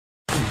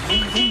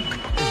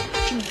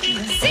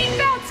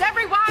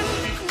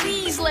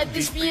let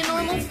this be a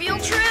normal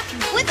field trip?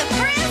 With a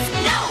friend?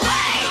 No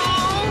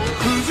way!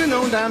 Cruising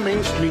on down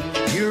Main Street,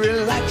 you're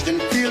relaxed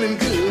and feeling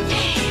good.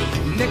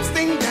 Next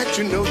thing that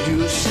you know,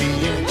 you see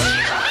it.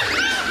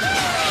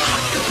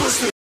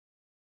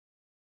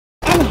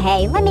 And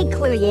hey, let me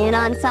clue you in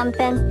on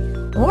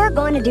something. We're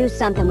going to do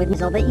something with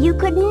Mizzle that you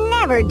could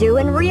never do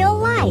in real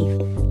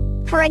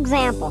life. For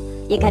example,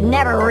 you could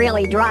never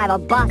really drive a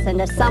bus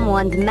into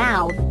someone's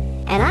mouth.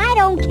 And I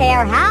don't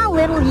care how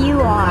little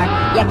you are,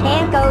 you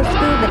can't go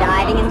scuba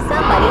diving in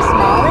somebody's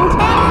small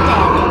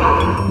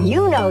intestine.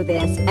 You know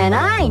this, and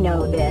I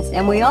know this,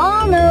 and we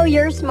all know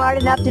you're smart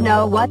enough to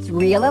know what's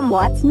real and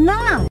what's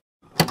not.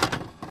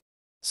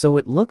 So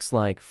it looks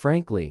like,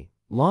 frankly,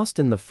 lost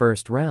in the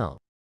first round.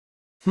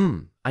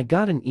 I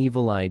got an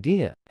evil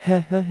idea.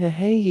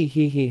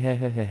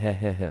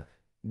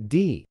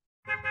 D.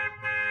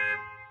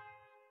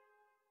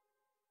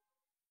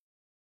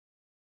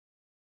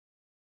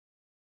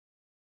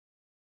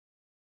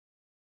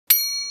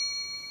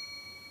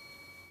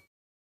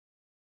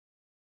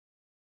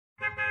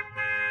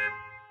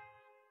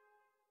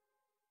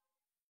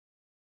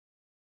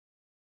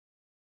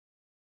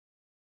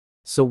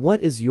 So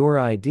what is your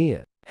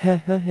idea?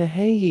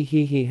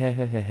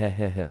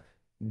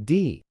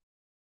 D.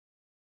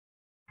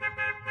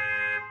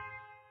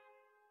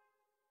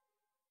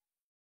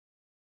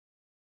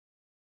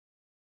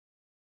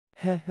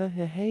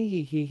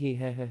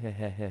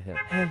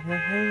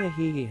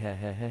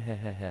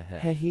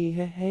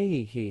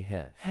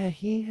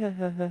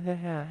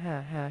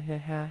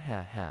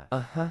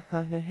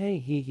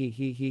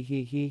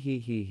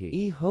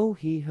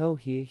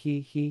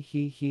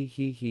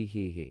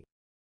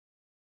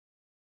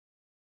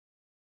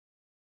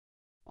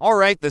 All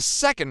right, the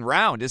second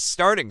round is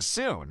starting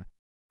soon.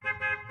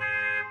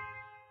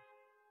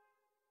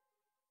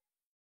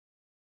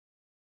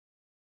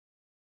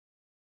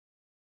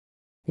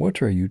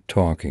 What are you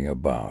talking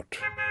about?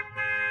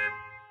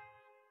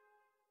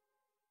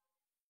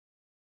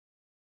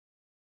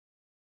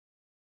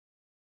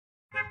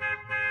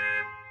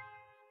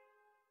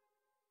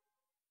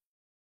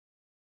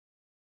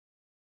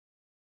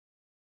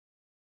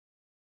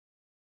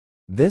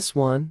 This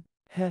one?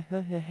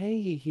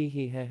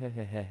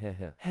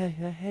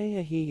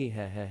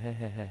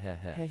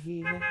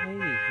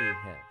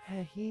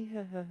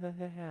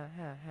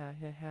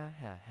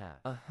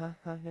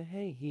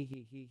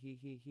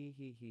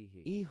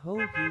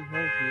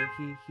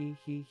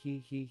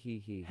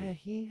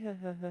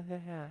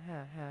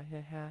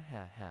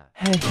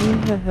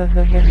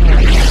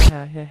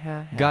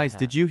 Guys,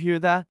 did you hear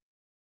that?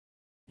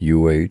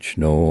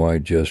 No, I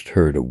just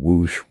heard a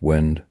whoosh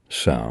wind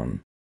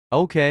sound.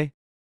 Okay.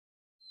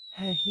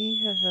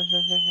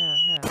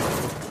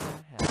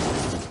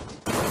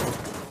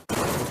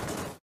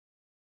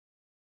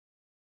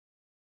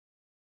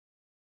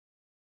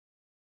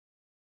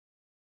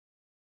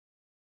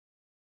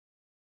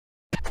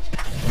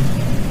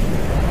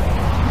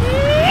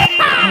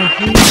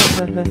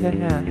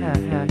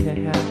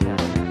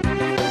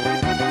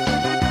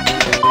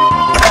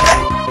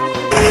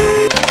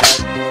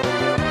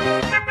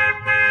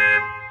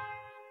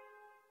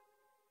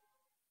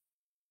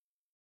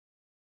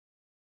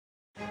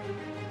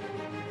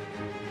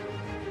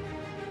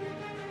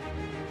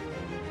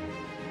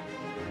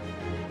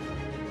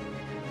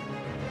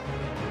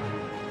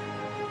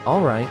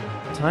 All right,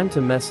 time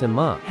to mess him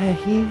up.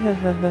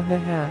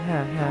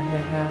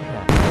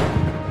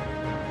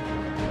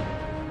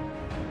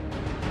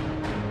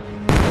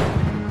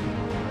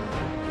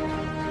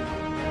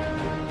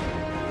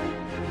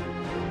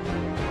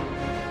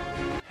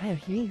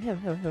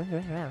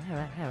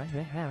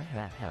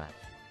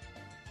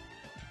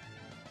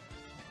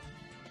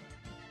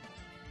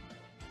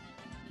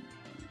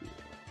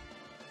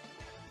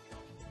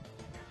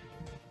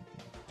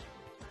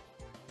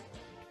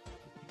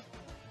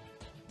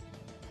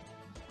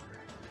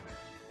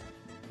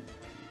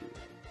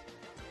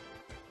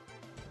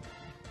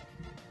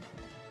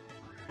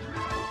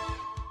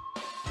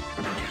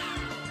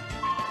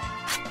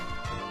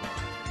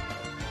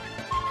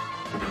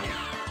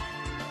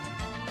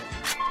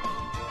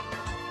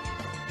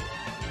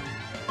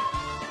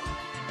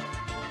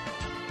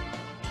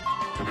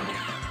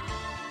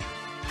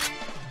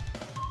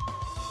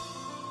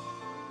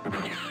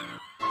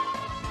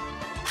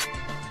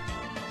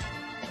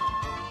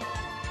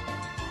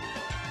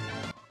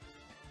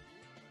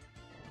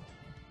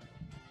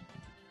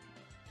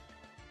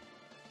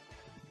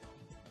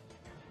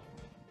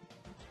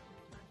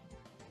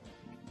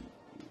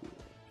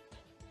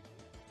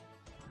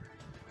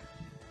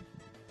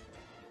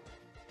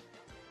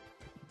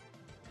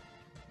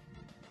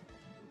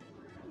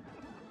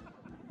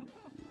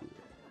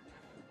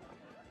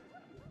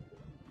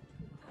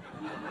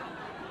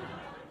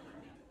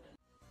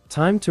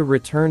 Time to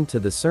return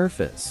to the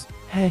surface.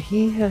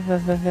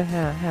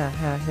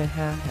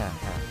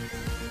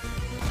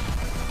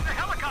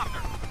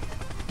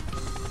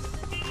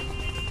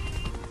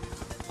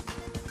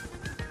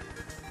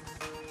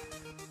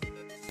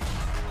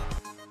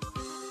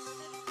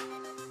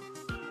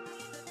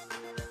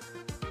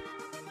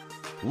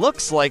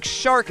 Looks like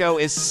Sharko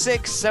is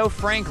sick, so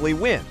Frankly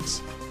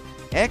wins.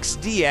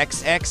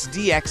 XDX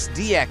XDX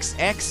DX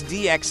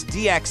XDX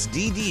DX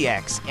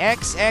DDX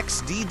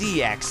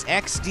XXDDX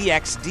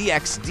XDX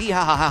DXD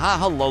ha ha ha ha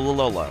ha lolo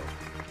lolo.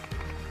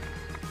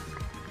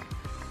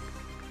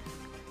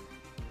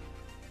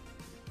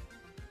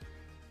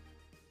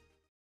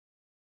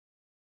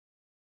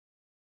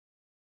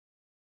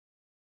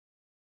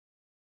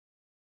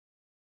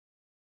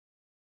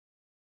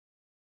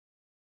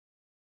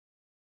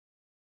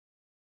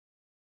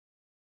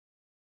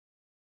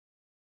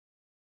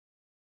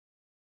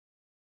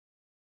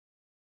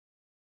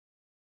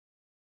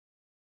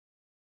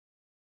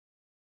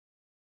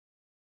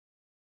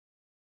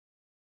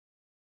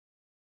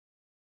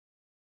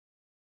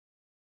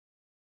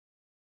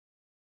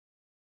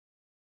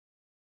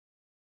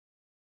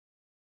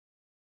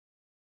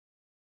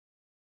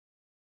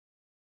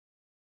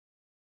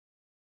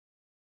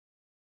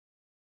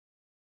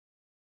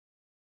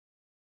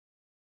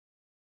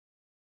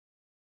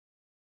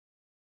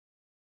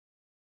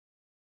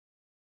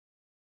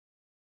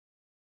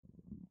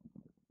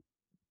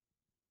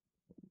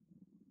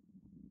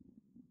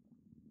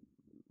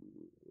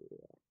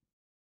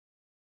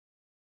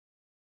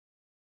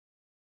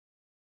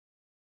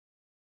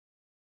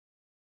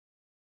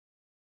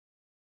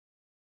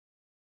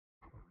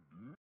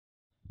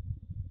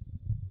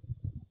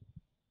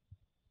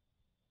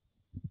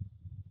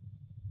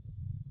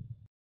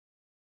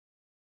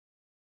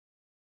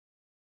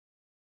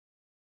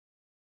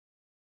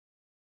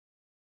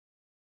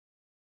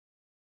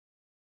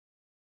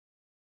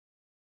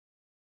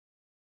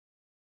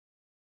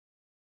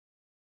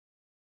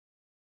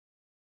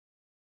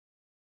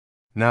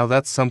 Now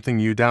that's something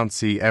you don't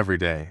see every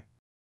day.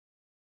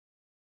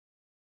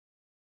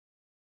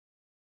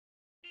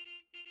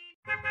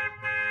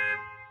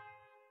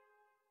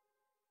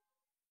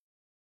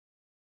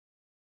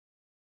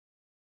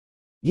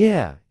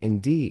 Yeah,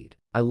 indeed.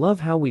 I love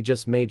how we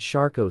just made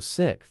Sharko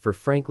sick for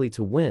Frankly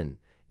to win,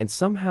 and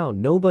somehow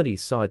nobody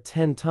saw a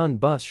 10-ton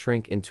bus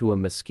shrink into a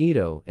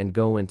mosquito and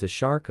go into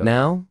Sharko.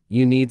 Now,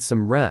 you need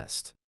some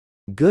rest.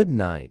 Good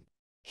night.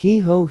 Hee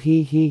ho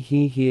hee hee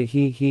hee hee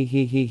hee hee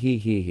hee hee hee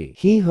hee hee.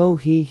 Hee ho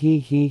hee hee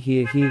hee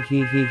hee hee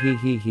hee hee hee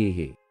hee hee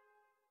hee.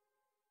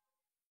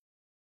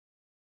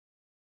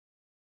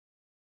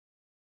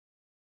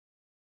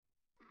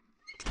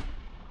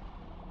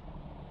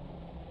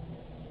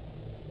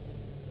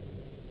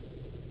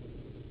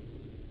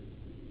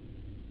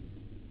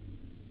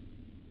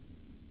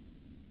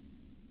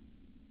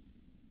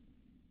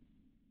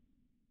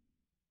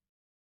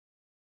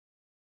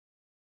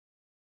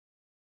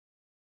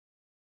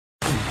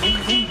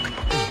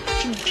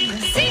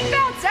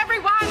 Seatbelts,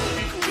 everyone!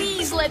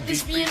 Please let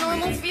this be a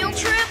normal field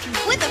trip.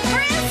 With a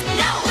frisk?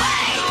 No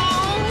way!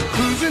 Oh.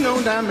 Cruising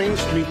on down Main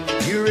Street,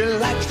 you're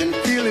relaxed and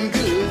feeling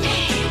good.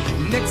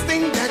 Next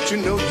thing that you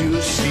know,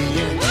 you'll see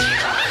it.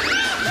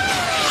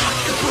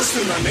 Octopus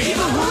in the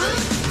neighborhood,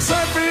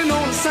 surfing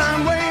on the